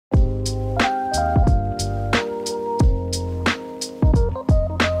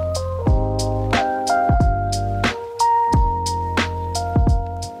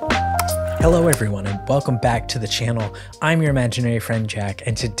Hello everyone and welcome back to the channel. I'm your imaginary friend Jack,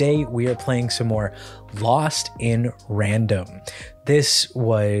 and today we are playing some more Lost in Random. This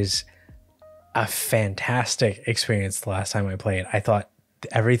was a fantastic experience the last time I played. I thought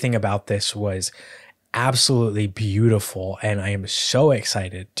everything about this was absolutely beautiful, and I am so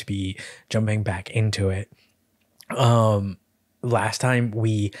excited to be jumping back into it. Last time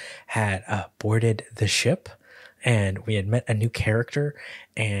we had boarded the ship and we had met a new character,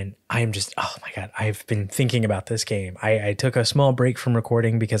 and I'm just, oh my God, I've been thinking about this game. I took a small break from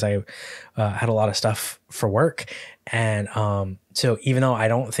recording because I had a lot of stuff for work. And so even though I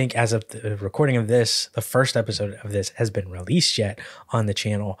don't think as of the recording of this, the first episode of this has been released yet on the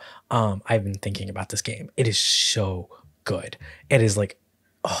channel, I've been thinking about this game. It is so good. It is like,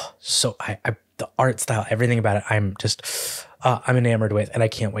 oh, so the art style, everything about it, I'm just, I'm enamored with, and I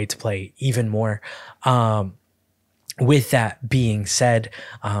can't wait to play even more. With that being said,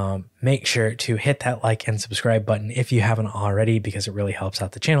 make sure to hit that like and subscribe button if you haven't already, because it really helps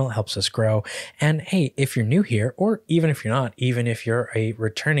out the channel, it helps us grow. And hey, if you're new here, or even if you're not, even if you're a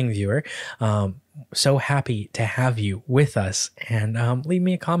returning viewer, so happy to have you with us. And leave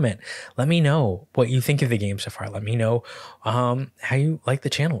me a comment. Let me know what you think of the game so far. Let me know how you like the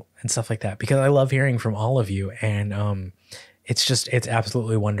channel and stuff like that, because I love hearing from all of you. And it's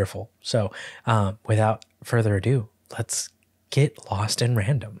absolutely wonderful. So without further ado, let's get lost in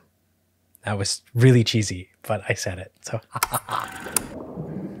random. That was really cheesy, but I said it, so.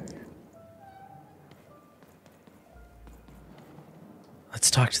 Let's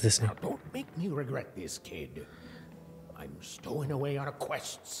talk to this new... Now, don't make me regret this, kid. I'm stowing away on a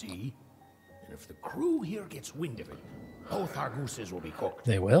quest, see? And if the crew here gets wind of it, both our gooses will be cooked.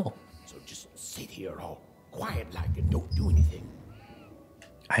 They will. So just sit here all quiet-like and don't do anything.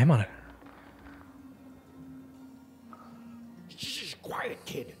 I am on it. Shh, quiet,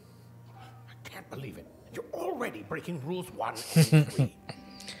 kid. I can't believe it. You're already breaking rules 1 and 3.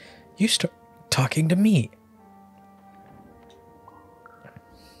 You start talking to me.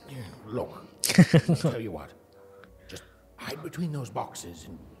 Look, I'll tell you what. Just hide between those boxes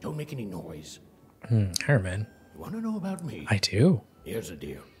and don't make any noise. Herman. You want to know about me? I do. Here's the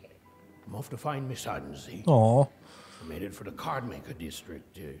deal. I'm off to find my son, see? Aw. I made it for the Cardmaker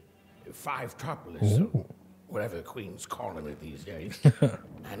district. 5 Tropolis, or whatever the Queen's calling it these days.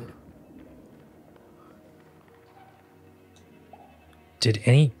 And Did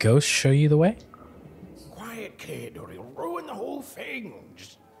any ghost show you the way? quiet, kid, or you'll ruin the whole thing.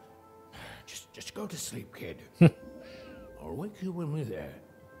 Just go to sleep, kid. I'll wake you when we're there.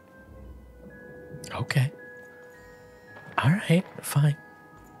 Okay. All right, fine.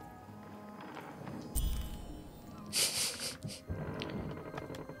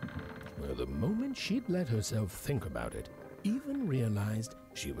 Well, the moment she'd let herself think about it, even realized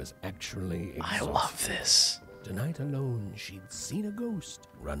she was actually exhausted. I love this. Tonight alone, she'd seen a ghost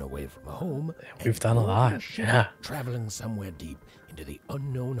run away from home. We've done a lot, yeah. Traveling somewhere deep into the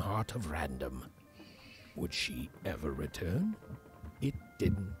unknown heart of random. Would she ever return? It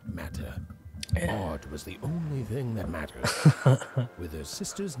didn't matter. Maud was the only thing that mattered. With her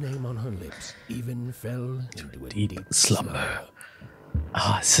sister's name on her lips, Even fell into a deep slumber.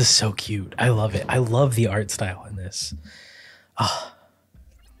 Oh, this is so cute. I love it. I love the art style in this. Oh.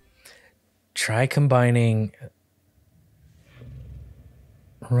 Try combining...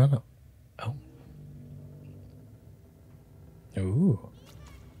 Run up. Oh. Ooh.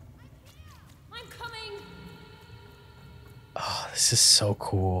 I'm coming. Oh, this is so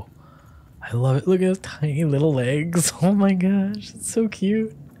cool. I love it. Look at his tiny little legs. Oh my gosh, it's so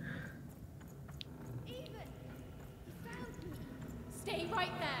cute. Even. Stay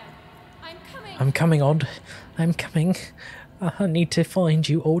right there. I'm coming. I'm coming, Odd. I'm coming. I need to find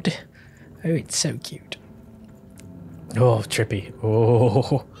you, Odd. Oh, it's so cute. Oh, trippy.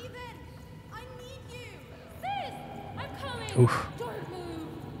 Oh. Even. I need you. Sis, I'm coming. Oof. Don't move.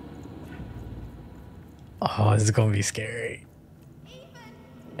 Oh, this is gonna be scary. Even.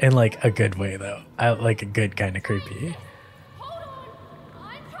 In like a good way, though. I like a good kind of creepy. Hold on.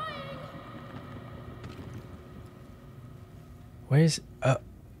 I'm trying. Where's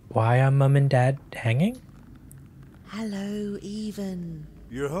why are Mum and Dad hanging? Hello, Even.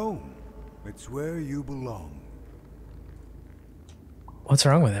 You're home. It's where you belong. What's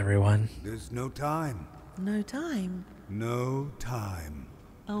wrong with everyone? There's no time. No time. No time.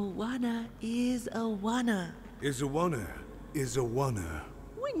 A wanna is a wanna. Is a oneer. Is a oneer.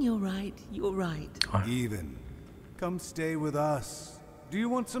 When you're right, you're right. Even. Come stay with us. Do you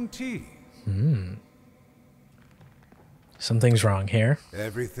want some tea? Something's wrong here.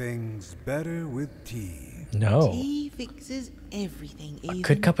 Everything's better with tea. No. Tea fixes everything, A even.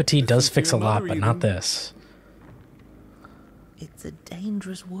 good cup of tea does Listen to fix a your lot, mother, but not even. this. It's a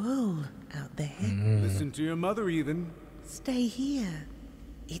dangerous world out there. Listen to your mother, even. Stay here.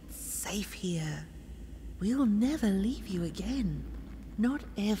 It's safe here. We'll never leave you again. Not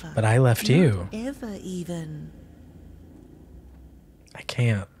ever. But I left you. Not ever, even. I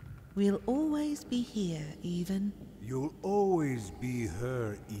can't. We'll always be here, even. You'll always be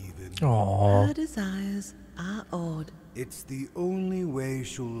her, even. Aww. Her desires are odd. It's the only way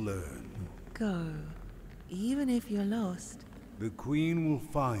she'll learn. Go. Even if you're lost. The queen will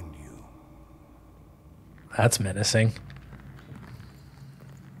find you. That's menacing.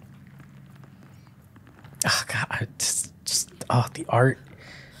 Oh god, oh, the art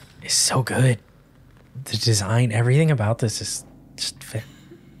is so good. The design, everything about this is just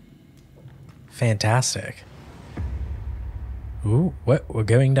fantastic. Ooh, what? We're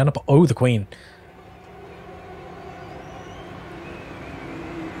going down a... Oh, the queen.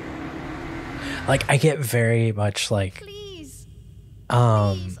 Like, I get very much like Please.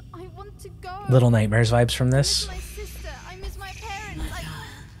 Please, I want to go. Little Nightmares vibes from I this. miss my sister. I miss my parents.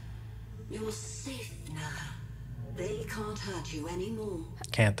 You're safe now. They can't hurt you anymore.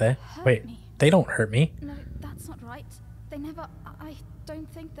 Can't they? Hurt Wait, me. they don't hurt me. No, that's not right. They never. I don't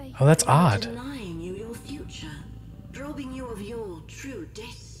think they. Oh, that's They are odd. denying you your future, robbing you of your true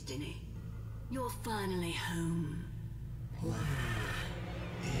destiny. You're finally home.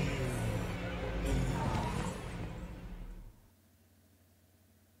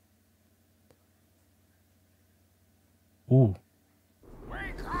 Ooh.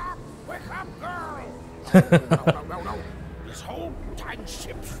 Wake up, girl! No. This whole time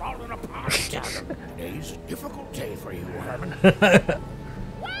ship's falling apart again. Today's a difficult day for you, Herman.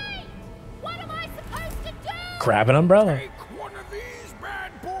 Wait! What am I supposed to do? Grab an umbrella. Take one of these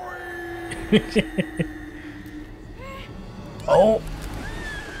bad boys! Oh.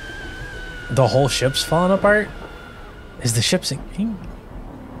 The whole ship's falling apart? Is the ship sinking?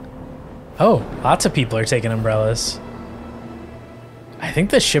 Oh, lots of people are taking umbrellas. I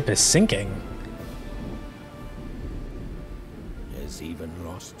think the ship is sinking. As Even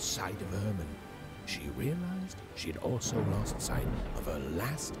lost sight of Herman, she realized she'd also lost sight of her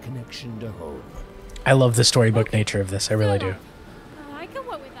last connection to home. I love the storybook nature of this. I really do. I can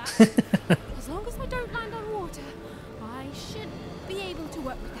work with that. As long as I don't land on water, I should be able to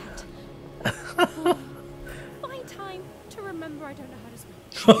work with that. Find time to remember I don't know how to swim.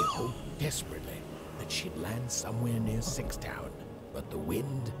 She hoped desperately that she'd land somewhere near Sixtown, but the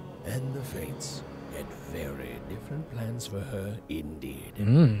wind and the fates had very different plans for her indeed.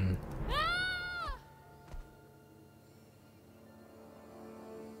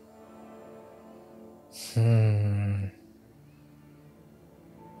 Ah!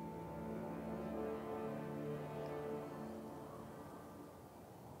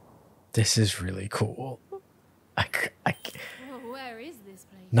 This is really cool. Well, where is this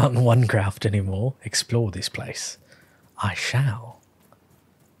place? Not in one craft anymore. Explore this place. I shall.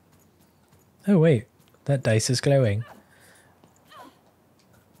 Oh wait, that dice is glowing.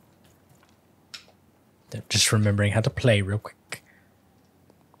 Just remembering how to play real quick.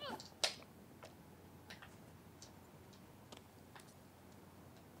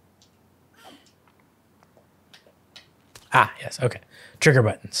 Ah, yes, okay. Trigger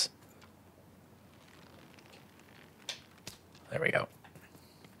buttons. There we go.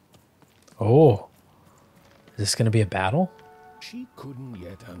 Oh. Is this going to be a battle? She couldn't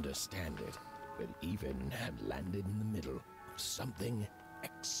yet understand it, but Even had landed in the middle of something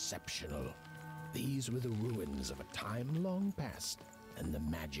exceptional. These were the ruins of a time long past, and the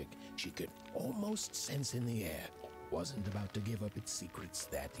magic she could almost sense in the air wasn't about to give up its secrets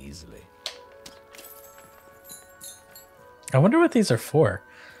that easily. I wonder what these are for.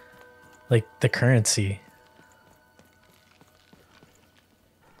 Like the currency.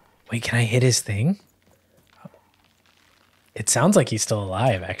 Wait, can I hit his thing? It sounds like he's still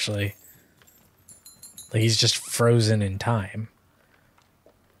alive, actually. Like he's just frozen in time.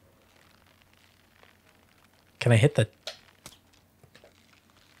 Can I hit the...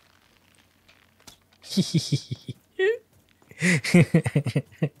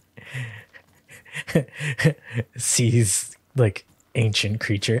 Sees like ancient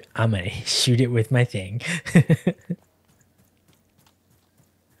creature. I'm gonna shoot it with my thing.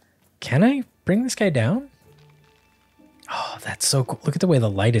 Can I bring this guy down? Oh, that's so cool. Look at the way the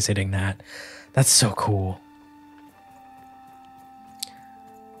light is hitting that. That's so cool.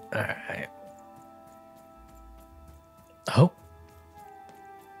 All right. Oh.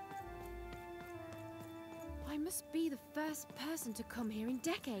 I'm must be the first person to come here in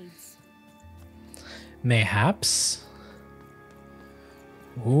decades. Mayhaps.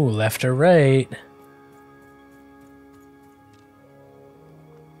 Ooh, left or right?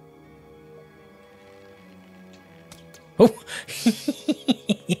 Oh!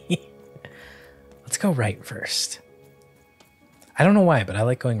 Let's go right first. I don't know why, but I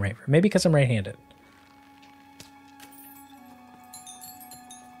like going right first. Maybe because I'm right-handed.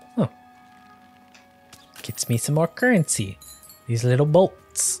 Oh. Gets me some more currency. These little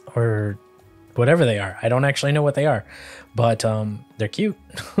bolts, or whatever they are. I don't actually know what they are, but they're cute.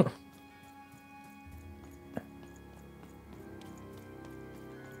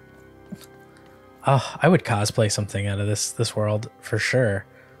 Oh, I would cosplay something out of this world for sure.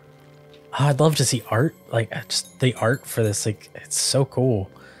 Oh, I'd love to see art, like just the art for this. Like, it's so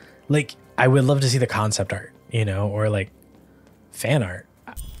cool. Like, I would love to see the concept art, you know, or like fan art.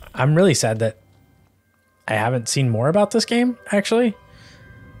 I'm really sad that I haven't seen more about this game. Actually,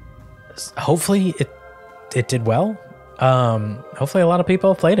 hopefully it did well. Hopefully a lot of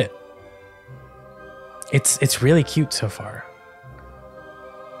people have played it. It's really cute so far.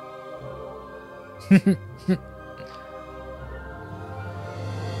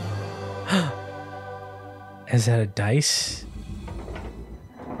 Is that a dice?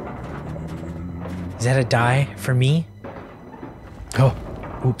 Is that a die for me? Oh,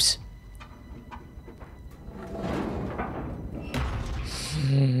 oops.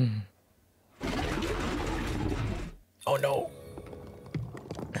 Oh no.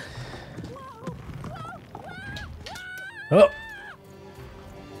 Oh.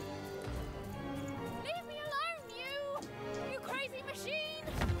 Leave me alone, you crazy machine!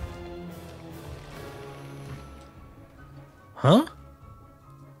 Huh?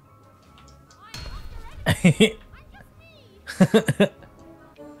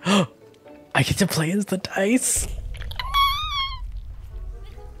 I get to play as the dice.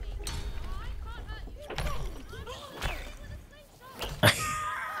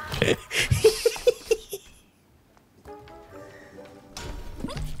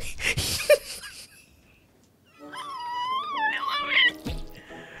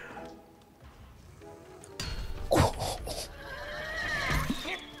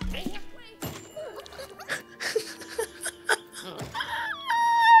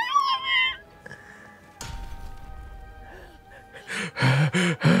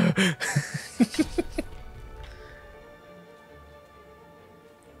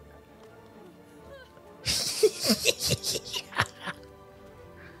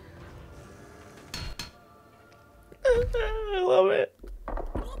 I love it.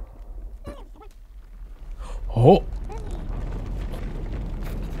 Oh.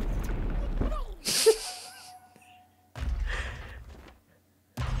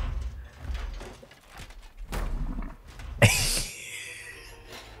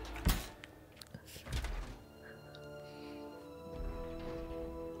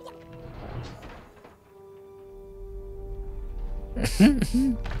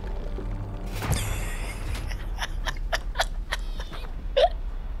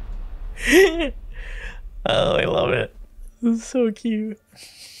 Oh, I love it. It's so cute.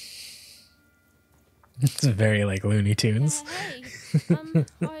 It's very like Looney Tunes.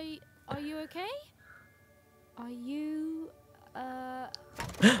 Hey, are you okay? Are you,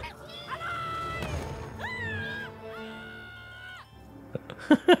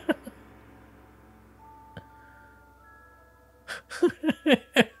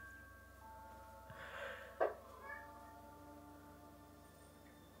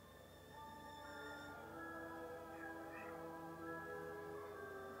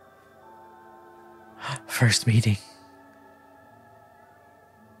 First meeting.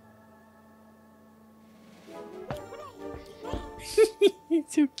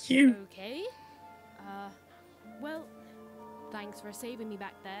 It's so cute. okay? Well, thanks for saving me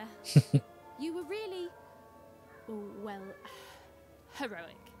back there. You were really, well,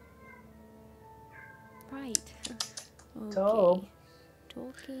 heroic. Right. Okay. Tob.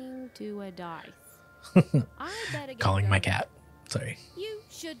 Talking to a dice. I better get Calling my going. cat. Sorry. You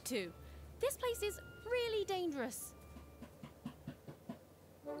should too. This place is really dangerous.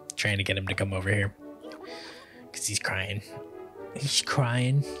 Trying to get him to come over here. Because he's crying. He's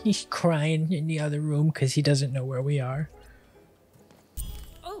crying. He's crying in the other room because he doesn't know where we are.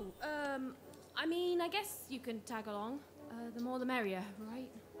 Oh, I mean, I guess you can tag along. The more the merrier, right?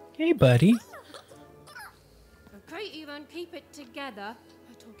 Hey, buddy. Okay, even keep it together.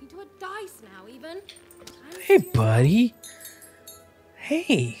 We're talking to a dice now, even. Hey, buddy.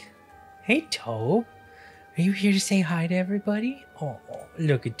 Hey. Hey, Tob. Are you here to say hi to everybody? Oh,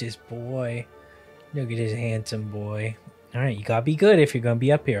 look at this boy. Look at this handsome boy. All right, you gotta be good if you're gonna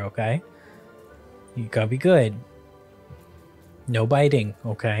be up here, okay? You gotta be good. No biting,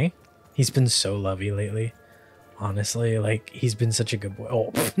 okay? He's been so lovey lately. Honestly, like, he's been such a good boy.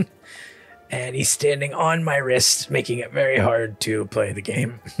 Oh, and he's standing on my wrist, making it very hard to play the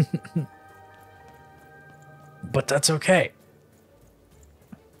game. But that's okay.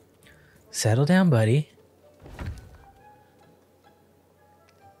 Settle down, buddy.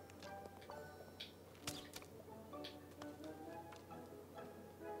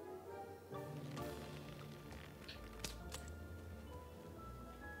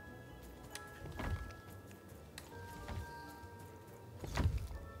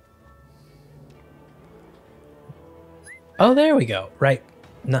 Oh, there we go. Right.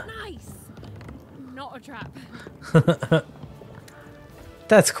 No. Nice. Not a trap.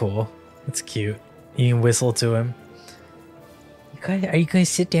 That's cool. That's cute. You can whistle to him. Are you gonna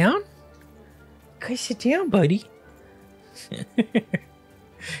sit down? Can I sit down, buddy?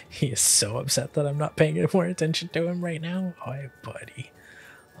 He is so upset that I'm not paying any more attention to him right now. Hi, buddy.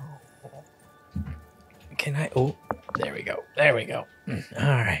 Oh. Can I? Oh, there we go. There we go. All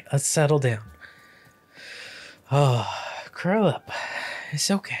right, let's settle down. Oh, curl up. It's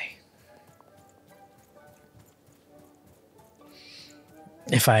okay.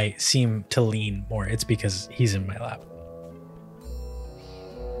 If I seem to lean more, it's because he's in my lap.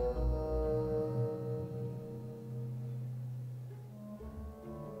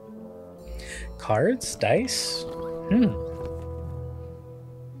 Cards? Dice?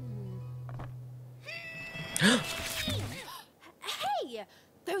 Hey,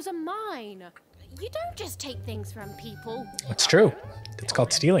 those are mine. You don't just take things from people. That's true. It's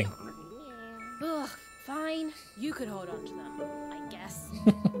called stealing. Ugh, fine. You could hold on to them, I guess.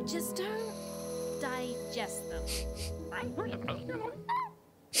 Just don't digest them.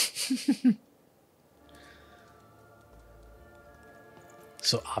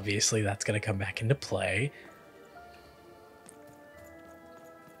 So obviously that's going to come back into play.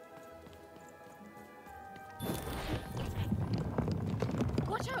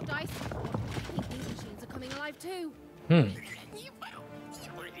 Watch out, Dice. I think these machines are coming alive too. Hmm.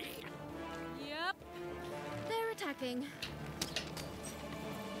 Yep. They're attacking.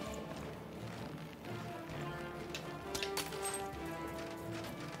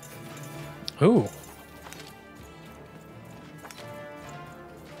 Ooh.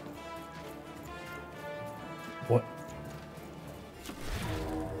 What?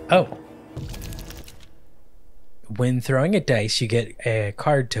 Oh. When throwing a dice, you get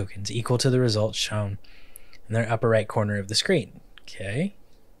card tokens equal to the results shown in the upper right corner of the screen. Okay.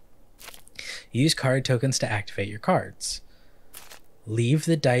 Use card tokens to activate your cards. Leave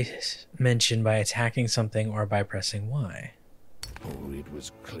the dice mention by attacking something or by pressing Y. Oh, it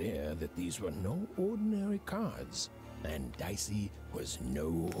was clear that these were no ordinary cards, and Dicey was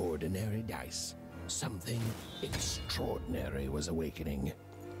no ordinary dice. Something extraordinary was awakening.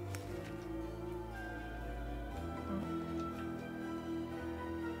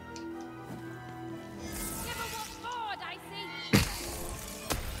 Give 'em what for, Dicey?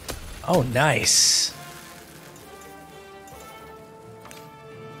 Oh, nice.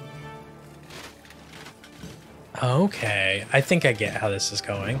 Okay, I think I get how this is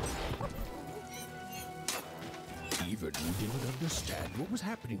going. Even didn't understand what was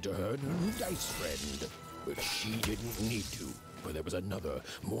happening to her and her new dice friend. But she didn't need to, for there was another,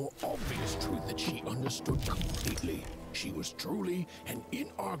 more obvious truth that she understood completely. She was truly and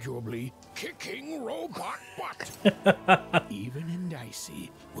inarguably kicking robot butt. Even in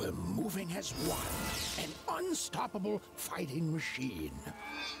Dicey, we're moving as one, an unstoppable fighting machine.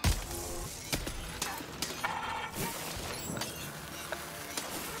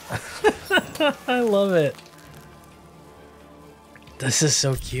 I love it. This is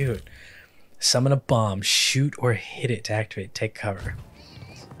so cute. Summon a bomb, shoot or hit it to activate. Take cover.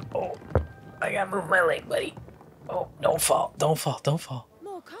 Oh, I gotta move my leg, buddy. Oh, don't fall, don't fall, don't fall.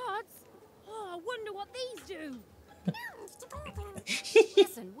 More cards? Oh, I wonder what these do.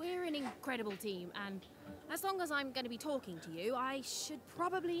 Listen, we're an incredible team, and as long as I'm going to be talking to you, I should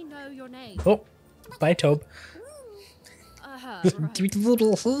probably know your name. Oh, bye, Tobe. Right. How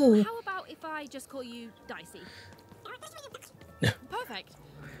about if I just call you Dicey? Perfect.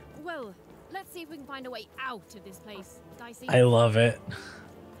 Well, let's see if we can find a way out of this place, Dicey. I love it.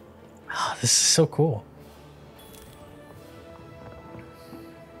 Oh, this is so cool.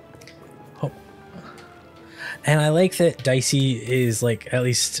 Oh. And I like that Dicey is like, at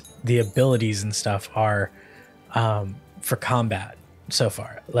least the abilities and stuff are for combat so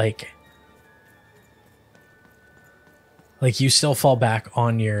far. Like you still fall back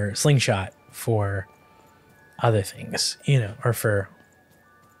on your slingshot for other things, you know, or for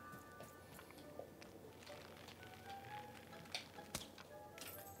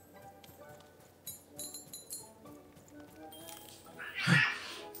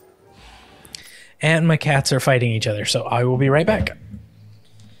and my cats are fighting each other, so I will be right back.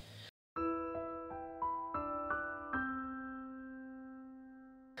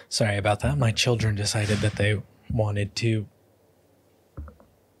 Sorry about that. My children decided that they wanted to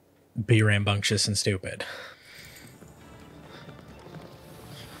be rambunctious and stupid.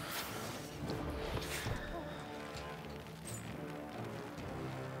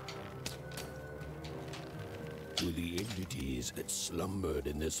 To the entities that slumbered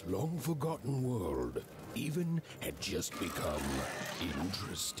in this long-forgotten world, even had just become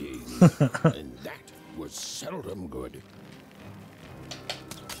interesting. And that was seldom good.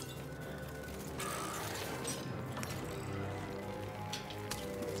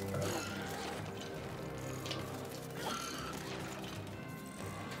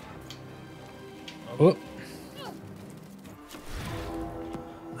 Oh.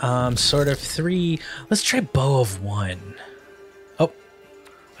 Sort of 3. Let's try bow of 1. Oh,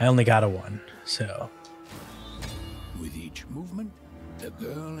 I only got a 1, so. With each movement, the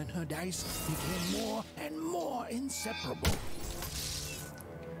girl and her dice became more and more inseparable.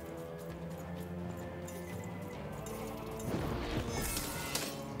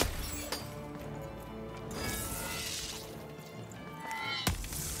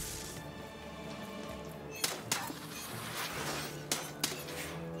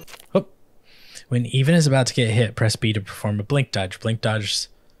 When even is about to get hit, press B to perform a blink dodge. Blink dodge.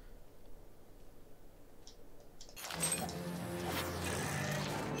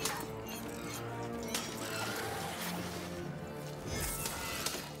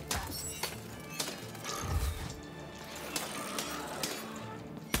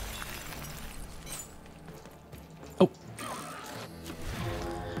 Oh.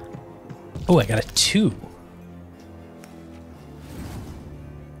 Oh, I got a 2.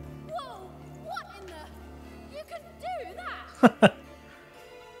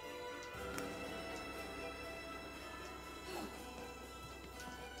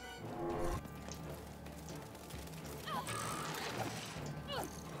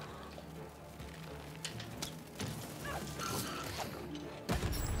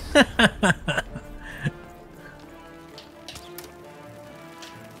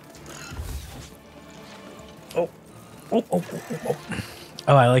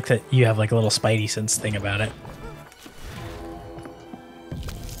 Oh, I like that you have like a little spidey sense thing about it.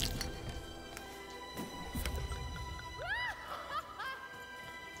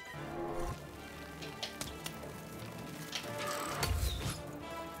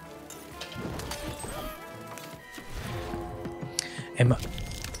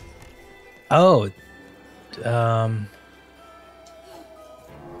 Oh,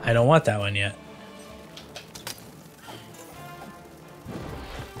 I don't want that one yet.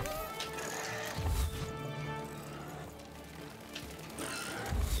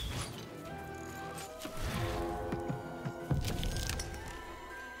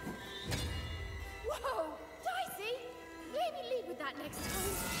 Whoa, Dicey! Maybe lead with that next time.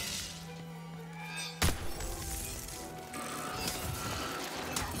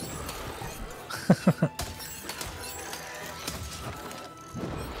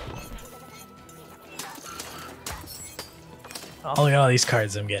 Oh, look at all these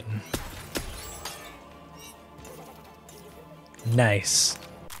cards I'm getting. Nice.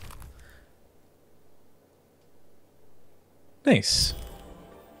 Nice.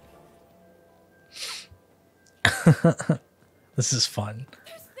 This is fun.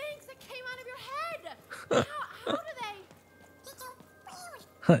 Those things that came out of your head! How do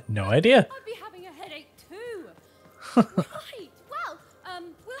they? No idea. I'd be having a headache too. Right, well,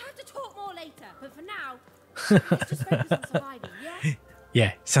 we'll have to talk more later, but for now, let's just focus on surviving, yeah?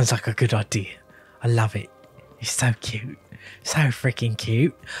 Yeah, sounds like a good idea. I love it. It's so cute. So freaking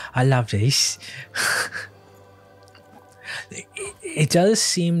cute. I love this. It does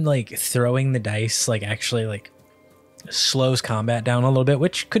seem like throwing the dice like actually like slows combat down a little bit,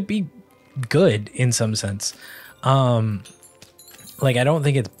 which could be good in some sense. Like I don't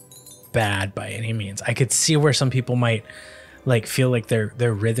think it's bad by any means. I could see where some people might like feel like their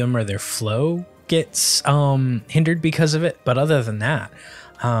rhythm or their flow gets hindered because of it, but other than that,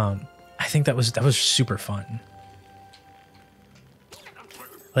 I think that was super fun.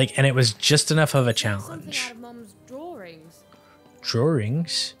 Like, and it was just enough of a challenge. Something out of Mom's drawings.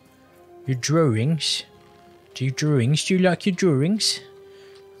 Drawings? Your drawings? Do you drawings? Do you like your drawings?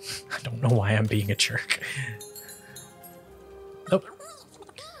 I don't know why I'm being a jerk. Oh.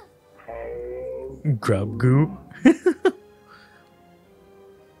 Grub goop.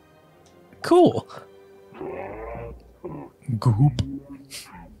 Cool. Goop.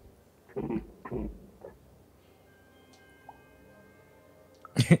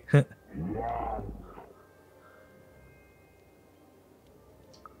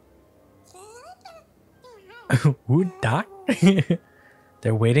 Ooh, Doc?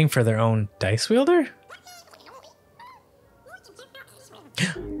 They're waiting for their own dice wielder?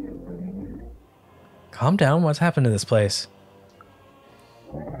 Calm down, what's happened to this place?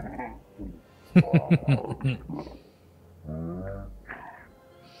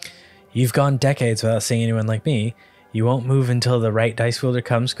 You've gone decades without seeing anyone like me. You won't move until the right dice wielder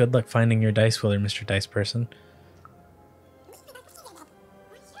comes. Good luck finding your dice wielder, Mr. Dice Person.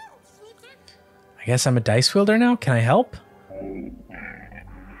 I guess I'm a dice wielder now? Can I help?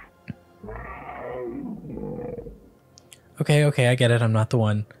 Okay, I get it. I'm not the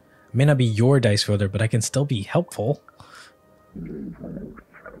one. I may not be your dice wielder, but I can still be helpful.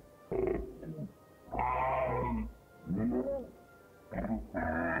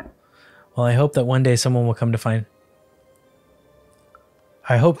 Well, I hope that one day someone will come to find...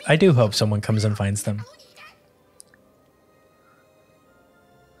 I do hope someone comes and finds them.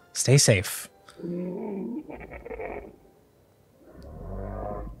 Stay safe.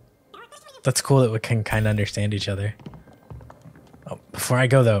 That's cool that we can kind of understand each other. Oh, before I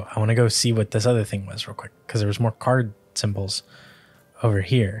go, though, I want to go see what this other thing was real quick, because there was more card symbols over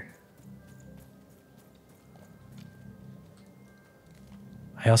here.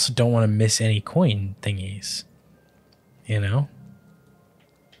 I also don't want to miss any coin thingies, you know?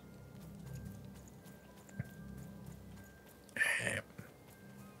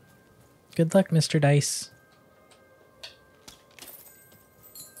 Good luck, Mr. Dice.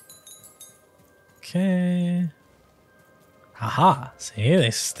 Okay. Haha. See,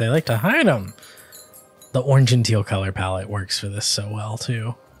 they like to hide them. The orange and teal color palette works for this so well,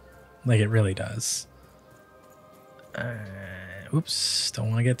 too. Like, it really does. Oops.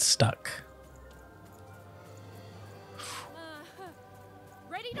 Don't want to get stuck.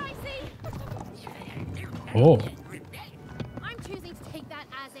 Ready, Dicey? Oh. I'm choosing to take that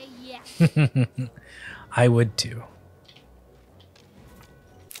as a yes. I would too.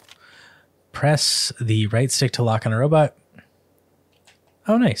 Press the right stick to lock on a robot.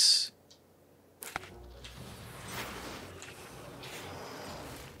 Oh, nice.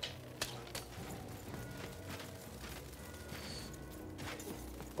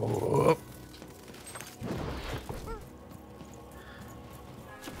 Oh.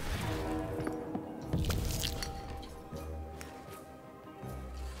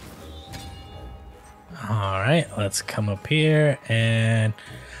 All right, let's come up here and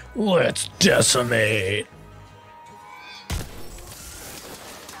let's decimate.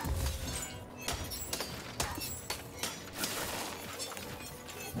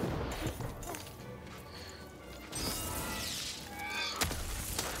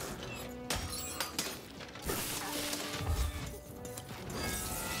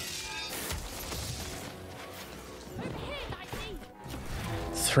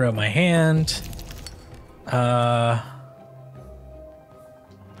 Throw my hand. Oh.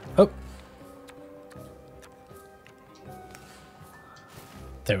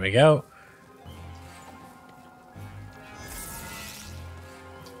 There we go.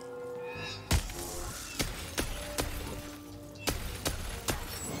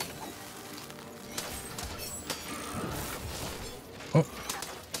 Oh.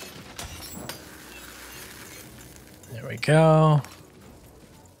 There we go.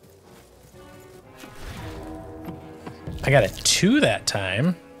 I got a 2 that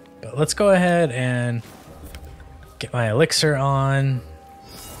time, but let's go ahead and get my elixir on.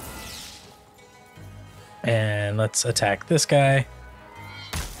 And let's attack this guy.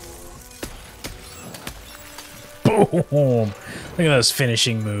 Boom! Look at those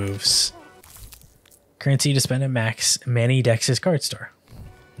finishing moves. Currency to spend at Max Manny Dex's card store.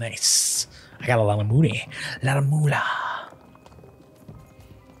 Nice. I got a lot of money. A lot of moolah.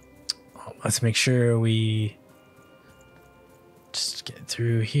 Oh, let's make sure we just get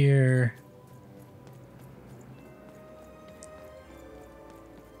through here.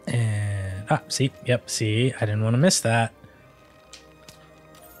 And, see, yep, see, I didn't want to miss that.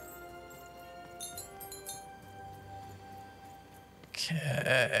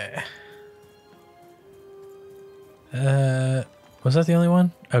 Okay. Was that the only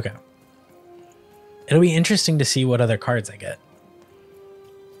one? Okay. It'll be interesting to see what other cards I get.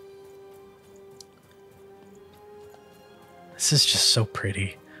 This is just so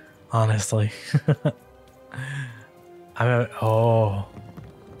pretty, honestly. Oh.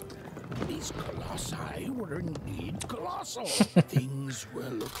 These colossi were indeed colossal. Things were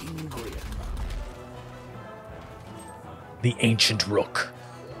looking grim. The ancient rook.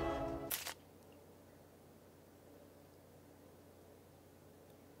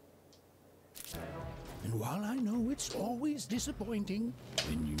 And while I know it's always disappointing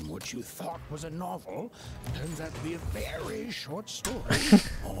when what you thought was a novel turns out to be a very short story,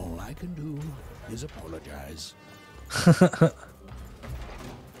 all I can do is apologize.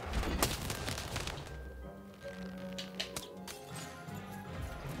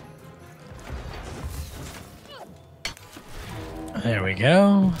 There we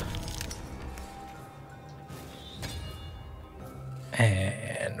go.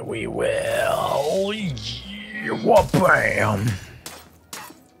 And we will... Bam!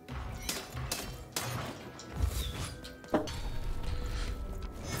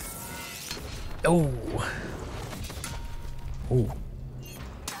 Oh. Oh.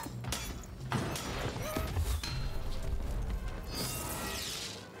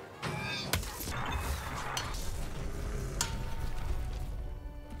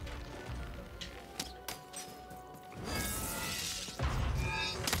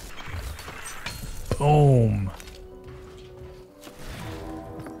 Boom.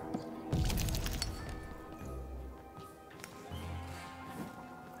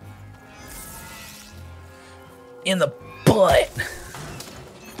 In the butt.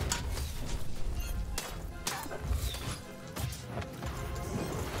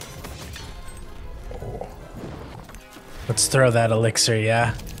 Oh. Let's throw that elixir,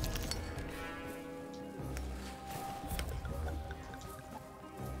 yeah.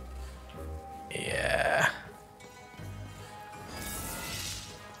 Yeah.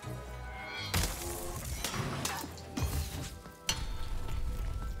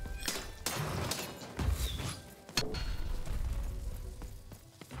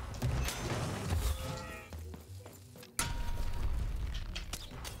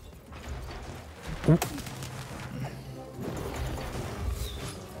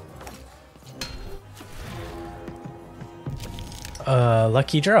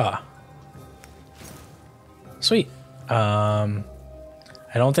 Lucky draw. Sweet. I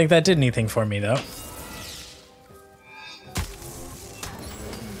don't think that did anything for me though.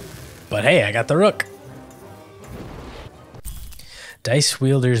 But hey, I got the rook. Dice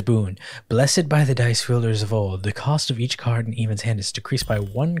Wielder's Boon. Blessed by the Dice Wielders of old, the cost of each card in Even's hand is decreased by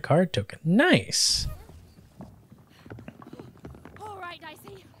 1 card token. Nice. All right,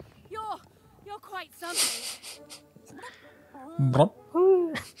 Dicey. You're quite something.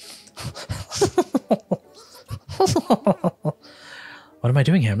 What am I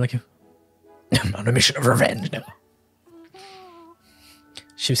doing here? I'm on a mission of revenge now.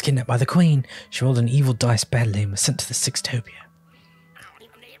 She was kidnapped by the Queen. She rolled an evil dice badly and was sent to the Sixtopia.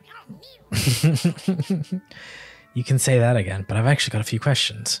 You can say that again, but I've actually got a few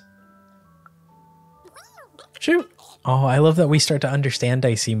questions. Shoot. Oh, I love that we start to understand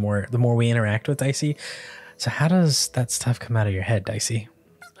Dicey more the more we interact with Dicey. So how does that stuff come out of your head, Dicey?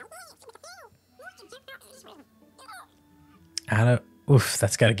 Oof,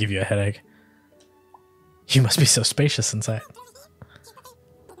 that's got to give you a headache. You must be so spacious inside.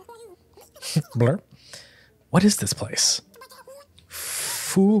 Blur. What is this place?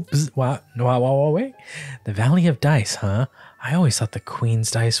 Wait. The Valley of Dice, huh? I always thought the Queen's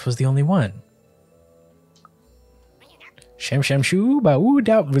dice was the only one. Sham sham shoo ba oo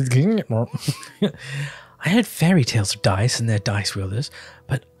da. I had fairy tales of dice and their dice wielders,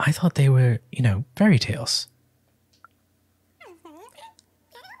 but I thought they were, you know, fairy tales.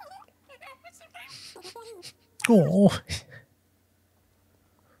 Oh.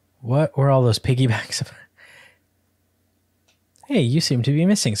 What were all those piggybacks? Hey, you seem to be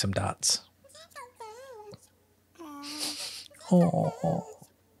missing some dots. Oh.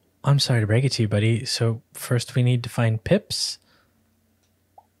 I'm sorry to break it to you, buddy. So first we need to find Pips.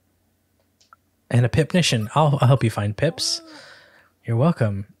 And a Pipnician. I'll help you find Pips. You're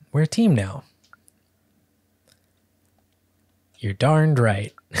welcome. We're a team now. You're darned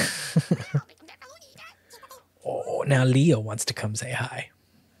right. Oh, now Leo wants to come say hi.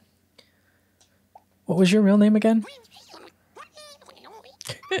 What was your real name again?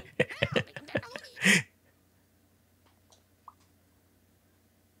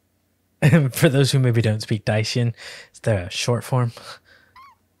 For those who maybe don't speak Dacian, it's the short form.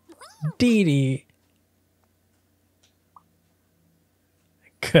 Dee Dee.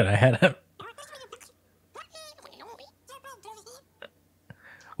 Good, I had him.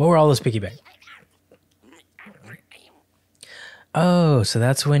 What were all those piggyback? Oh, so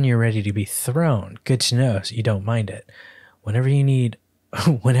that's when you're ready to be thrown. Good to know, so you don't mind it. Whenever you need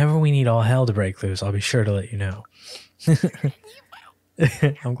Whenever we need all hell to break loose, I'll be sure to let you know.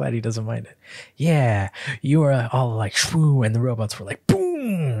 I'm glad he doesn't mind it. Yeah, you were all like shwoo, and the robots were like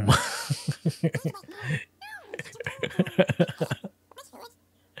boom.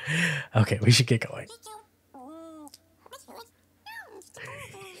 Okay, we should get going.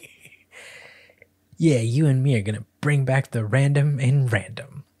 Yeah, you and me are gonna bring back the random in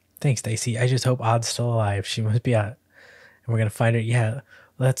random. Thanks, Stacy. I just hope Odd's still alive. She must be out. And we're gonna find her. Yeah,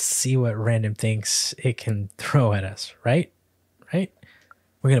 let's see what random thinks it can throw at us, right? Right?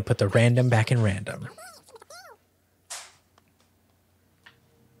 We're gonna put the random back in random.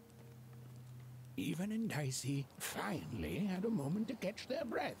 Even and Dicey finally had a moment to catch their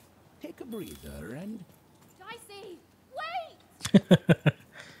breath, take a breather, and... Dicey, wait!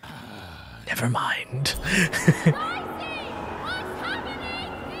 Never mind. Dicey, what's happening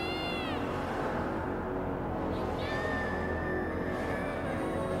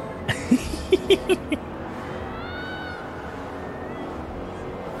here?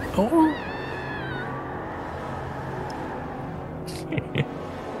 Oh.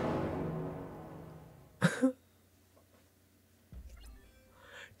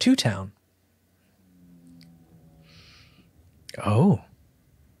 Two Town. Oh.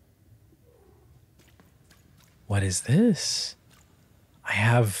 What is this? I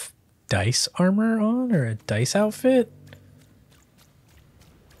have dice armor on, or a dice outfit?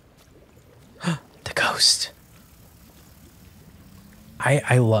 The ghost.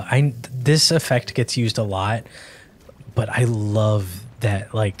 I love this effect gets used a lot, but I love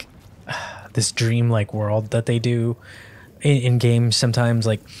that, like, this dream-like world that they do in games sometimes.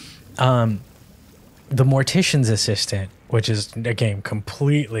 Like the Mortician's Assistant, which is a game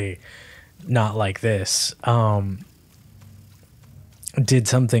completely not like this, did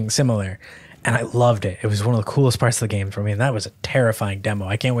something similar, and I loved it. It was one of the coolest parts of the game for me, and that was a terrifying demo.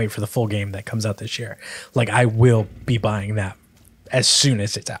 I can't wait for the full game that comes out this year. Like, I will be buying that as soon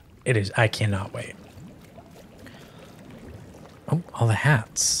as it's out. It is. I cannot wait. Oh, all the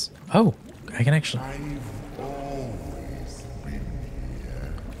hats. Oh, I can actually... I've always been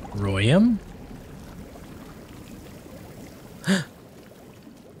here. Royum?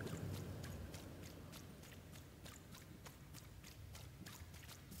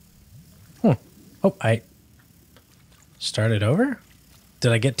 Oh, I started over?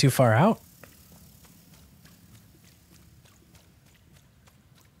 Did I get too far out?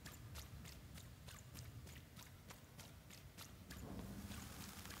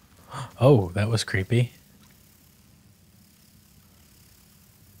 Oh, that was creepy.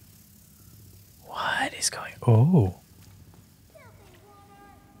 What is going... Oh.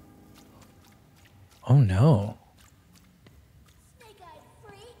 Oh, no.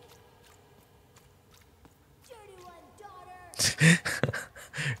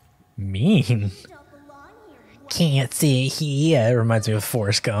 Mean. Can't see here. Reminds me of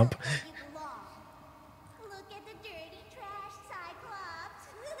Forrest Gump. Look at the dirty trash, Cyclops.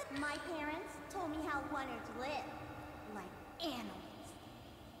 My parents told me how wonders live, like animals.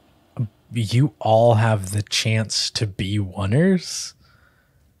 You all have the chance to be oneers?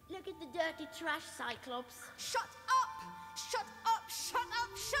 Look at the dirty trash, Cyclops. Shut up! Shut up! Shut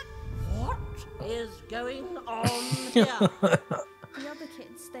up! Shut... What is going on here? The other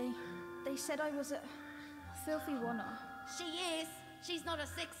kids, they said I was a filthy oner. She is. She's not a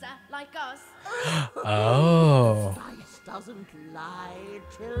sixer like us. Oh. Dice doesn't lie,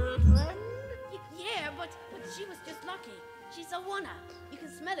 children. Yeah, but she was just lucky. She's a oner. You can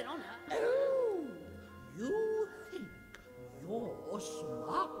smell it on her. Oh, you think you're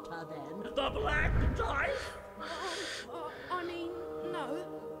smarter than the black dice? I mean,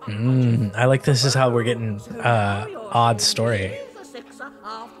 no. I like this is how we're getting Odd's story. She's a sixer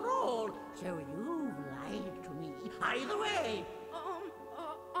after all, so you've lied to me. Either way,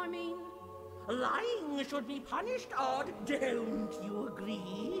 I mean... lying should be punished, Odd. Don't you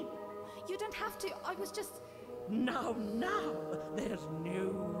agree? You don't have to. I was just... Now, there's no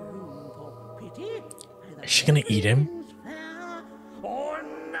room for pity. Is she gonna eat him? Fair or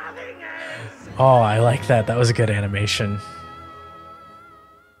nothing else. Oh, I like that. That was a good animation.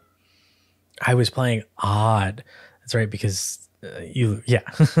 I was playing Odd. That's right, because yeah.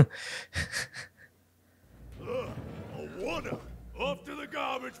 A wonder. Off to the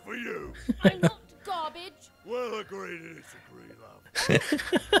garbage for you. I'm not garbage. We'll agree to disagree, love.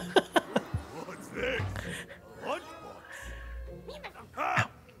 What's this? A lunchbox? Ha!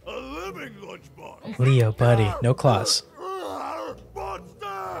 A living lunchbox. Leo, buddy, no claws.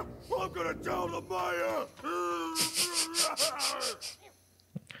 Monster! I'm gonna tell the mayor.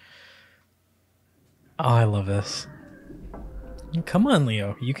 Oh, I love this. Come on,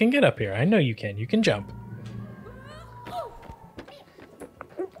 Leo. You can get up here. I know you can. You can jump.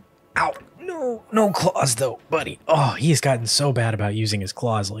 Ow. No, no claws though, buddy. Oh, he's gotten so bad about using his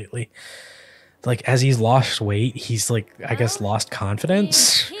claws lately. Like, as he's lost weight, he's like, I guess, lost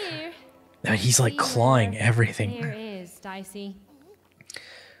confidence. And he's like clawing everything. There is, Dicey.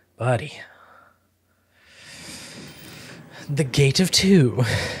 Buddy. The Gate of Two.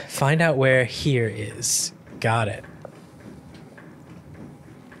 Find out where here is. Got it.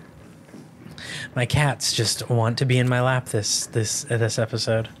 My cats just want to be in my lap this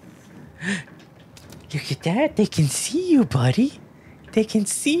episode. Look at that. They can see you, buddy. They can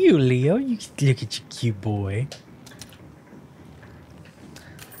see you, Leo. You look at your cute boy.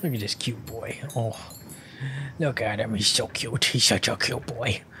 Look at this cute boy. Oh, look at him. He's so cute. He's such a cute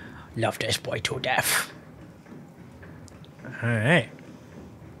boy. Love this boy to death. All right.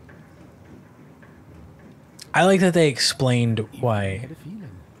 I like that they explained why. I had a feeling.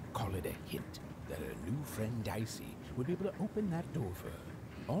 Call it a hint that her new friend Dicey would be able to open that door for her.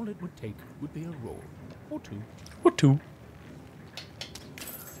 All it would take would be a roll or two. Or two.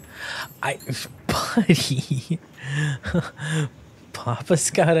 Buddy. Papa's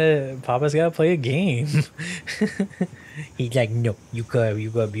gotta play a game. He's like, no, you gotta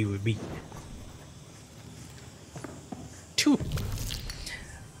be with me. Two.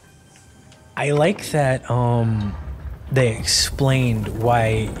 I like that they explained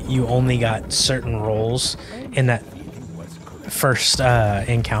why you only got certain roles in that first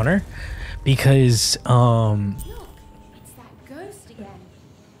encounter, because Look, it's that ghost again.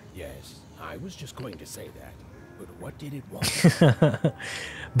 Yes, I was just going to say that. But what did it want?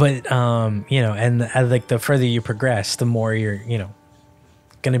 but you know, and like the further you progress, the more you're, you know,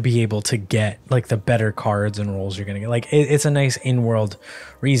 gonna be able to get like the better cards and rolls you're gonna get. Like it's a nice in-world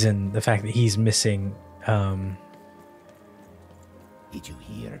reason, the fact that he's missing. Did you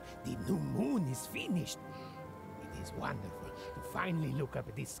hear? The new moon is finished. It is wonderful to finally look up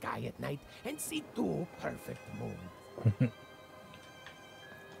at the sky at night and see two perfect moons.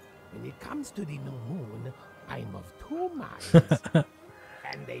 When it comes to the new moon, I'm of two minds,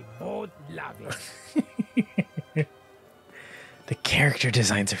 and they both love it. The character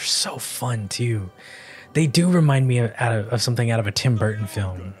designs are so fun too. They do remind me of something out of a Tim Burton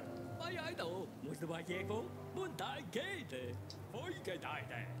film.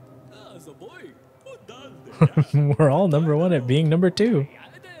 We're all number one at being number two.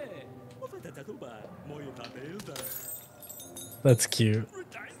 That's cute.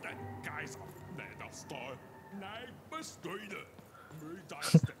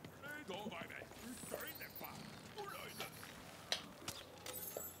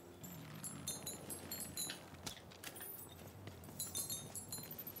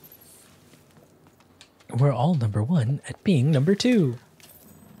 We're all number one at being number two.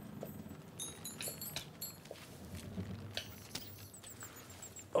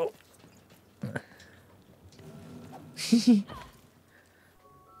 Oh. Good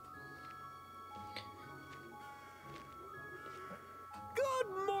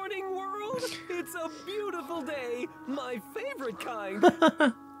morning, world! It's a beautiful day, my favorite kind.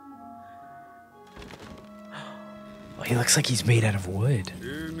 Oh, he looks like he's made out of wood.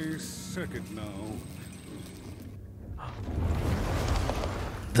 Any second now.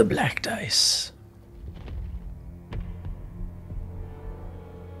 The black dice.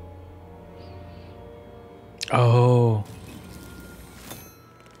 Oh.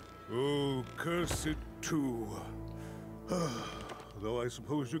 Oh, curse it too. Though I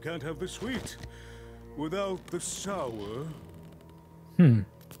suppose you can't have the sweet without the sour. The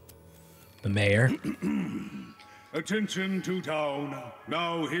mayor. Attention to town.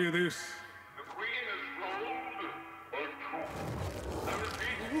 Now hear this.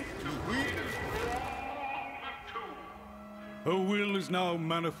 Her will is now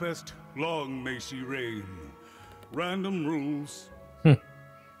manifest. Long may she reign. Random rules.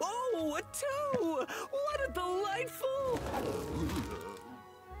 Oh, a two! What a delightful...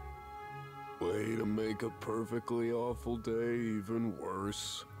 Way to make a perfectly awful day even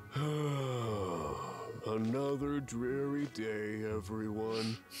worse. Another dreary day,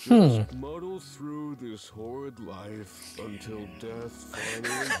 everyone. Just muddle through this horrid life until death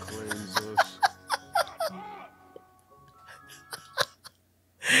finally claims us.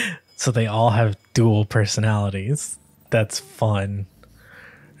 So they all have dual personalities. That's fun.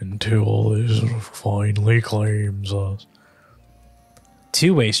 Until this finally claims us.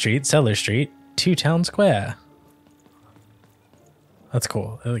 Two-way street, Cellar Street, Two Town Square. That's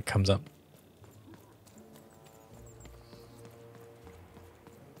cool. It comes up.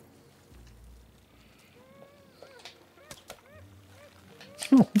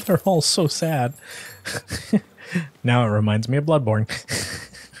 They're all so sad. Now it reminds me of Bloodborne.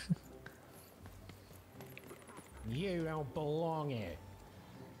 You don't belong here.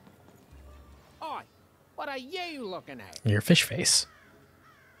 Oi, what are you looking at? Your fish face.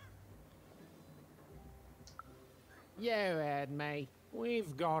 You heard me.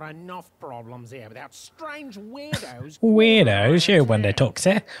 We've got enough problems here without strange weirdos. Weirdos, you when they talk,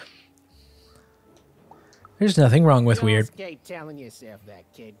 sir. There's nothing wrong with weird. Just keep telling yourself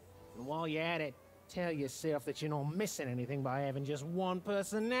that, kid. And while you're at it, tell yourself that you're not missing anything by having just one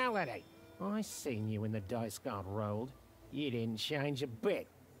personality. I seen you when the dice got rolled. You didn't change a bit.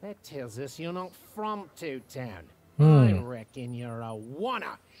 That tells us you're not from Two Town. I reckon you're a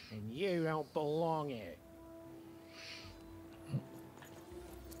wanna, and you don't belong here.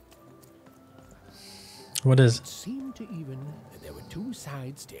 What is? It seemed to even that there were two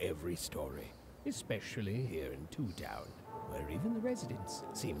sides to every story, especially here in Two Town, where even the residents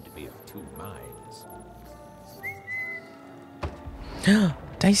seem to be of two minds.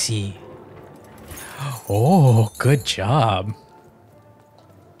 Dicey. Oh, good job.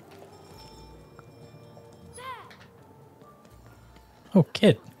 Oh,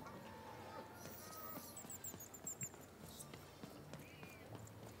 kid.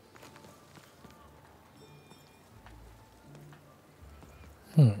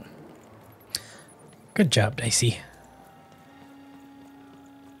 Good job, Dicey.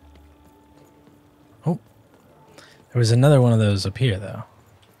 Oh, there was another one of those up here, though.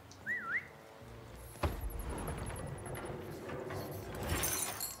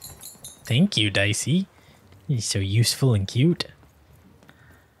 Thank you, Dicey. You're so useful and cute.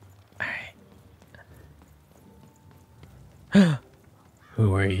 Alright.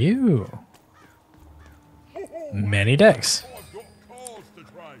 Who are you? Many decks.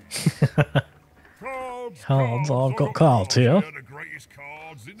 Cards, I've got cards here. The greatest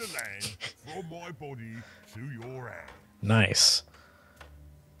cards in the land, from my body to your hand. Nice.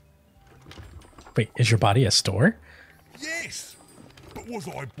 Wait, is your body a store? Yes, but was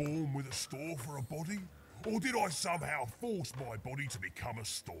I born with a store for a body? Or did I somehow force my body to become a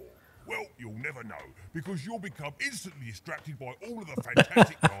store? Well, you'll never know, because you'll become instantly distracted by all of the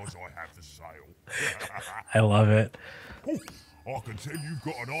fantastic cards I have for sale. I love it. Ooh, I can tell you've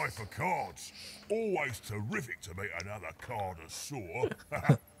got an eye for cards. Always terrific to meet another connoisseur.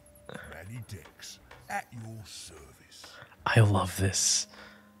 Many decks at your service. I love this.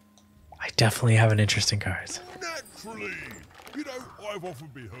 I definitely have an interest in cards. Naturally. You know, I've often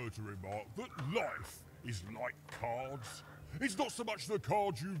been heard to remark that life is like cards. It's not so much the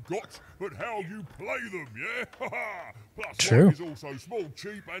cards you've got, but how you play them, yeah? Plus, True. life is also small,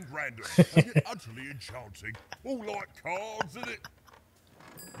 cheap, and random, and yet utterly enchanting. All like cards, isn't it?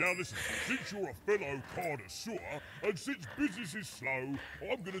 Now listen, since you're a fellow connoisseur, and since business is slow,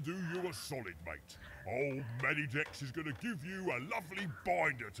 I'm going to do you a solid, mate. Old Manidex is going to give you a lovely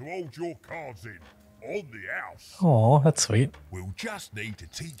binder to hold your cards in, on the house. Oh, that's sweet. We'll just need to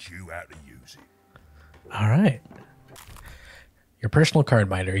teach you how to use it. All right. Your personal card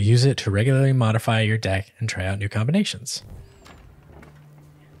binder. Use it to regularly modify your deck and try out new combinations.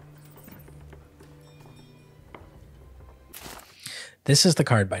 This is the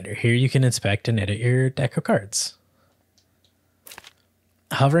card binder. Here you can inspect and edit your deck of cards.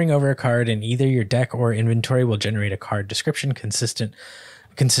 Hovering over a card in either your deck or inventory will generate a card description consisting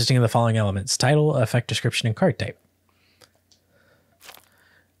of the following elements: title, effect description, and card type.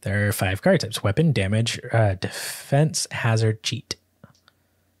 There are 5 card types: weapon, damage, defense, hazard, cheat.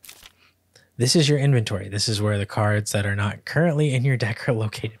 This is your inventory. This is where the cards that are not currently in your deck are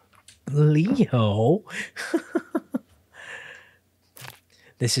located. Leo.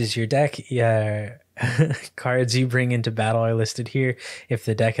 This is your deck. Cards you bring into battle are listed here. If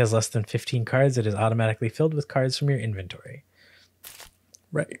the deck has less than 15 cards, it is automatically filled with cards from your inventory.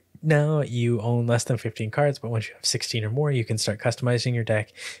 Right now, you own less than 15 cards, but once you have 16 or more, you can start customizing your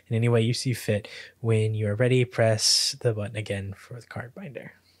deck in any way you see fit. When you are ready, press the button again for the card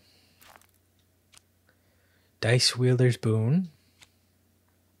binder. Dice Wielder's Boon.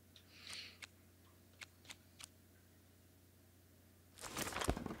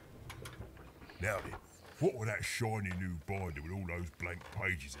 Now then, what with that shiny new binder with all those blank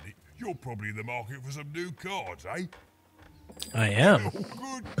pages in it, you're probably in the market for some new cards, eh? I am. Oh,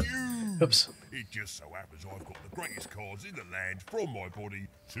 good news! Oops. It just so happens I've got the greatest cards in the land from my body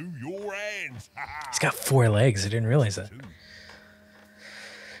to your hands. He's got 4 legs. I didn't realize that.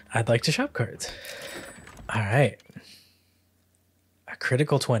 I'd like to shop cards. All right. A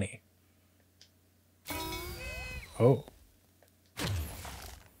critical 20. Oh.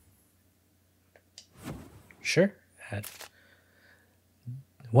 Sure.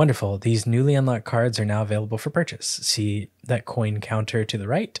 Wonderful. These newly unlocked cards are now available for purchase. See that coin counter to the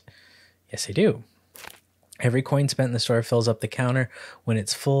right? Yes, I do. Every coin spent in the store fills up the counter. When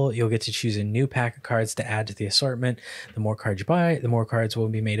it's full, you'll get to choose a new pack of cards to add to the assortment. The more cards you buy, the more cards will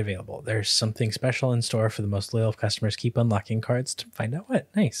be made available. There's something special in store for the most loyal customers. Keep unlocking cards to find out what.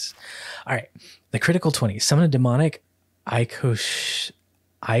 Nice. All right. The critical 20. Summon a demonic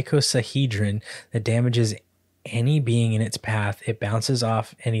icosahedron that damages any being in its path. It bounces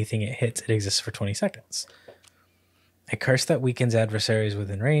off anything it hits. It exists for 20 seconds. A curse that weakens adversaries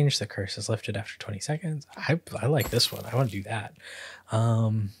within range. The curse is lifted after 20 seconds. I like this one. I want to do that.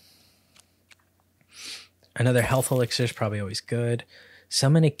 Another health elixir is probably always good.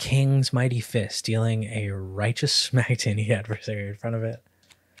 Summon a king's mighty fist, dealing a righteous smack to any adversary in front of it.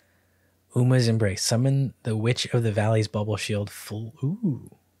 Uma's embrace. Summon the witch of the valley's bubble shield.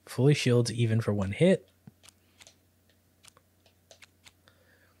 Fully shields even for one hit.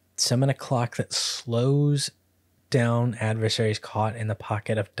 Summon a clock that slows down adversaries caught in the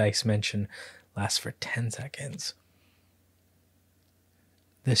pocket of dice mention. Lasts for 10 seconds.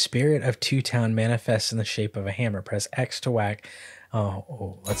 The spirit of Two Town manifests in the shape of a hammer. Press X to whack.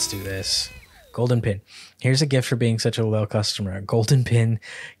 Oh, let's do this. Golden pin. Here's a gift for being such a loyal customer. A golden pin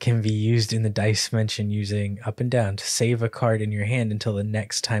can be used in the dice mention using up and down to save a card in your hand until the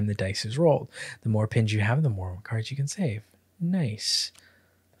next time the dice is rolled. The more pins you have, the more cards you can save. Nice.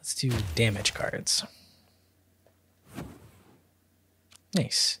 Let's do damage cards.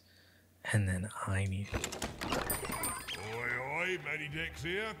 Nice. And then I need... Oi, Matty Dex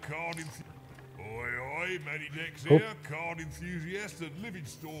here, card Matty Dex here, card enthusiast and living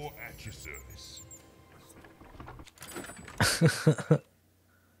store at your service.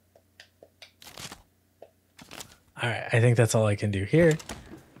 All right, I think that's all I can do here.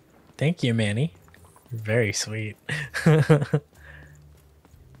 Thank you, Manny. Very sweet. All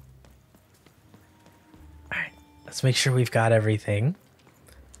right, let's make sure we've got everything.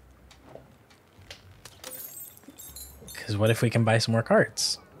 Because what if we can buy some more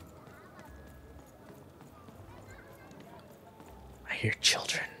cards? I hear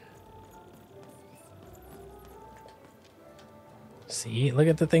children. See, look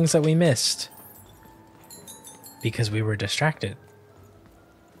at the things that we missed. Because we were distracted.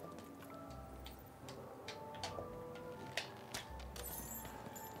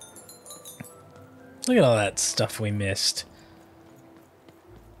 Look at all that stuff we missed.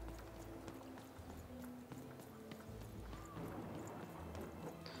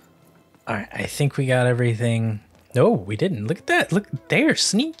 All right, I think we got everything. No, we didn't. Look at that. Look, they're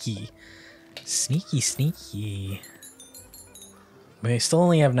sneaky. Sneaky. We still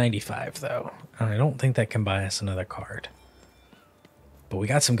only have 95, though. I don't think that can buy us another card. But we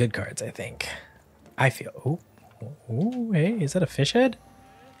got some good cards, I think. I feel... Oh, hey, is that a fish head?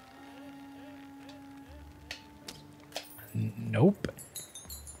 Nope.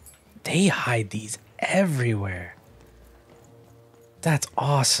 They hide these everywhere. That's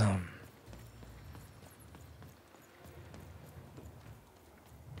awesome.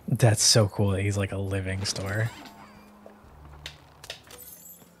 That's so cool that he's like a living store.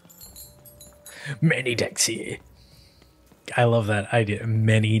 Many decks here. I love that idea.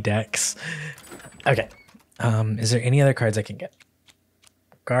 Many decks. Okay. Is there any other cards I can get?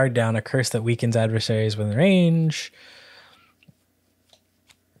 Guard down, a curse that weakens adversaries within range.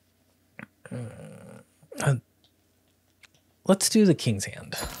 Let's do the King's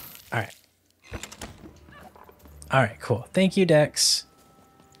Hand. All right. All right, cool. Thank you, Dex.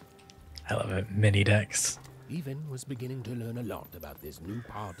 I love it. Mini Dex. Even was beginning to learn a lot about this new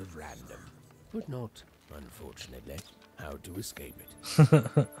part of random, but not, unfortunately, how to escape it.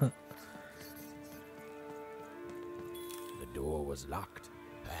 The door was locked.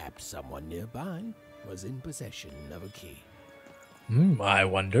 Perhaps someone nearby was in possession of a key. I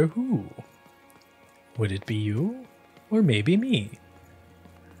wonder who. Would it be you? Or maybe me?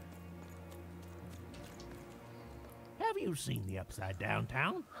 Have you seen the Upside Down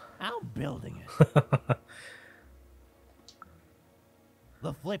Town? I'm building it.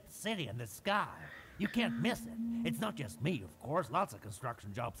 The flipped city in the sky. You can't miss it. It's not just me, of course. Lots of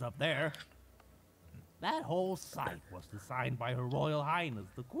construction jobs up there. That whole site was designed by Her Royal Highness,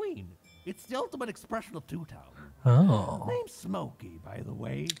 the Queen. It's the ultimate expression of Two Town. Oh. Name's Smokey, by the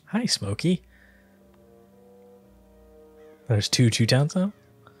way. Hi, Smokey. There's two Towns now?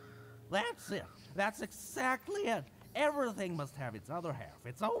 That's it. That's exactly it. Everything must have its other half.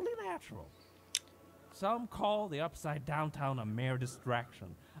 It's only natural. Some call the Upside Down Town a mere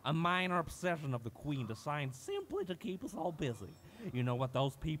distraction, a minor obsession of the Queen designed simply to keep us all busy. You know what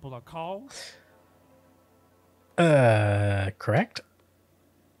those people are called? Correct?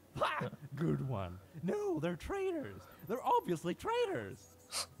 good one. No, they're traitors. They're obviously traitors.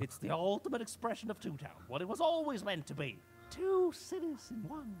 It's the ultimate expression of Two Town, what it was always meant to be. Two cities in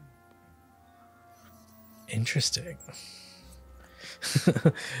one. Interesting.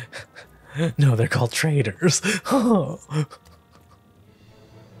 No, they're called traitors. Oh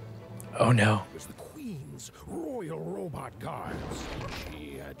no. It was the Queen's Royal Robot Guards.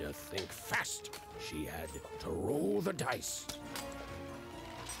 She had to think fast. She had to roll the dice.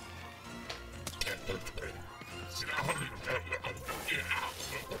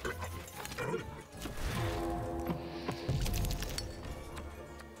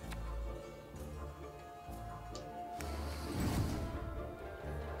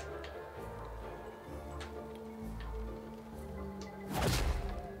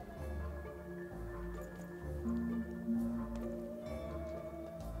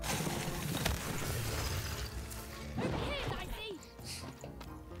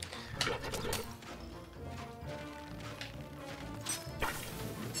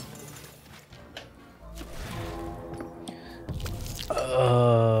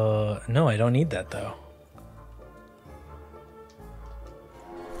 No, I don't need that though.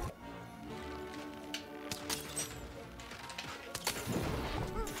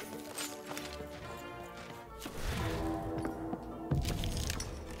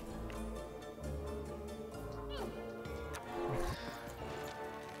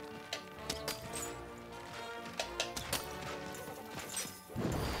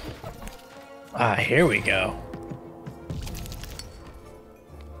 Ah, here we go.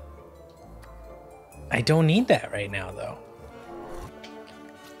 I don't need that right now, though.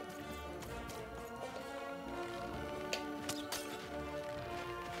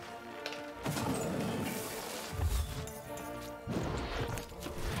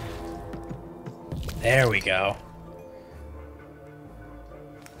 There we go.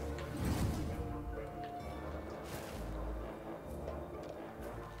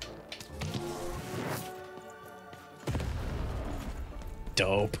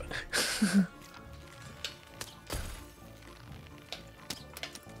 Dope.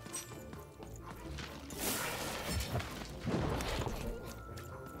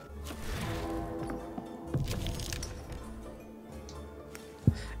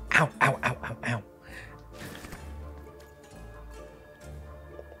 Ow, ow, ow, ow, ow.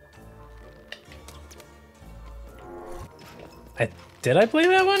 Did I play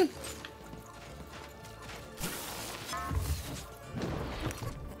that one?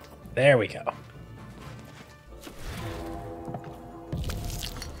 There we go.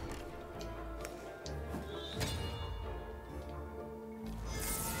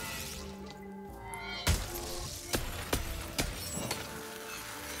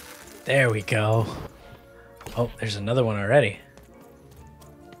 There we go. Oh, there's another one already.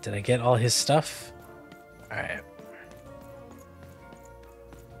 Did I get all his stuff? All right.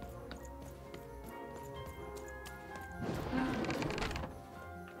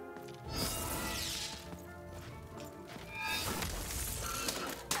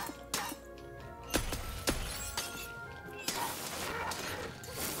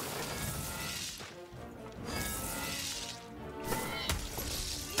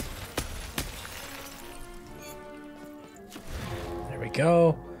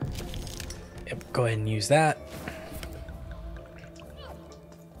 Go. Yep, go ahead and use that.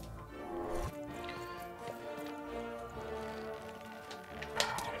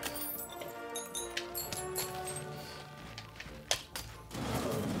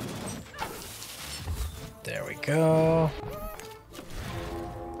 There we go.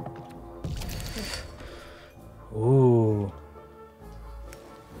 Ooh.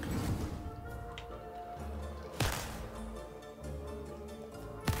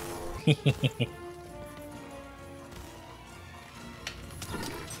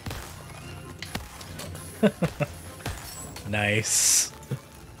 Nice.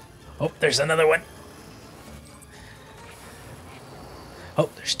 Oh, there's another one. Oh,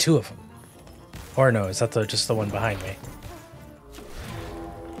 there's two of them. Or no, is that just the one behind me?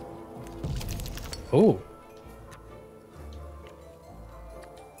 Ooh.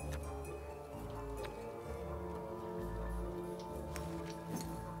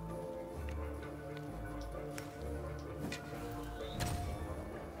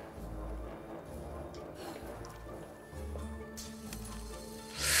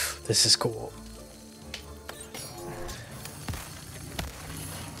 This is cool.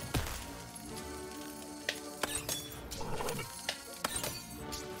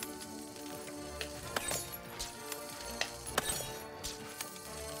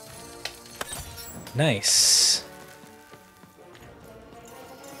 Nice.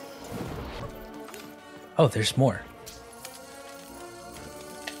 Oh, there's more.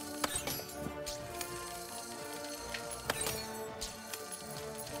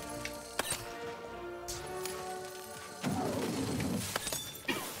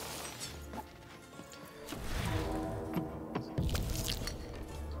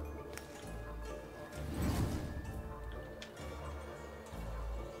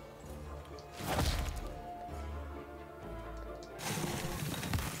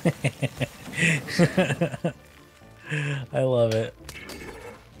 I love it.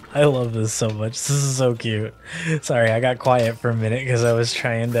 I love this so much. This is so cute. Sorry, I got quiet for a minute because I was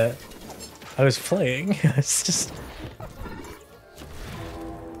trying to... I was playing. It's just...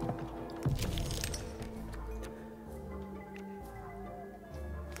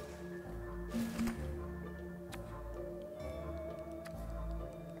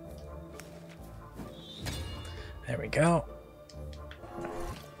 There we go.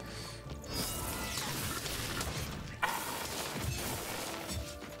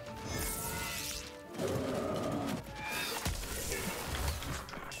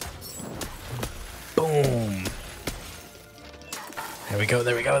 Boom. There we go,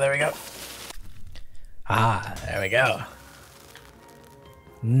 there we go, there we go. Ah, there we go.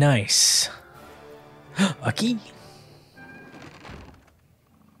 Nice. A key.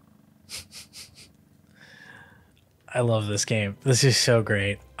 I love this game. This is so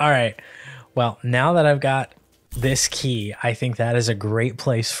great. All right. Well, now that I've got this key, I think that is a great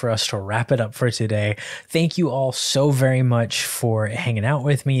place for us to wrap it up for today. Thank you all so very much for hanging out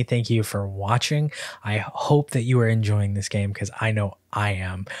with me. Thank you for watching. I hope that you are enjoying this game because I know I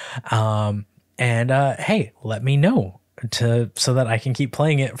am. Hey, let me know so that I can keep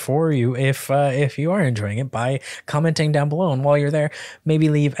playing it for you if you are enjoying it by commenting down below. And while you're there, maybe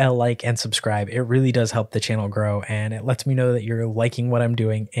leave a like and subscribe. It really does help the channel grow, and it lets me know that you're liking what I'm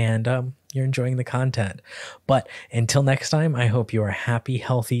doing and you're enjoying the content. But until next time, I hope you are happy,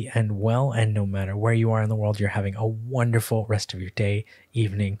 healthy, and well, and no matter where you are in the world, you're having a wonderful rest of your day,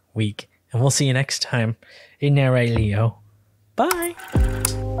 evening, week, and we'll see you next time. Isn't that right, Leo? Bye.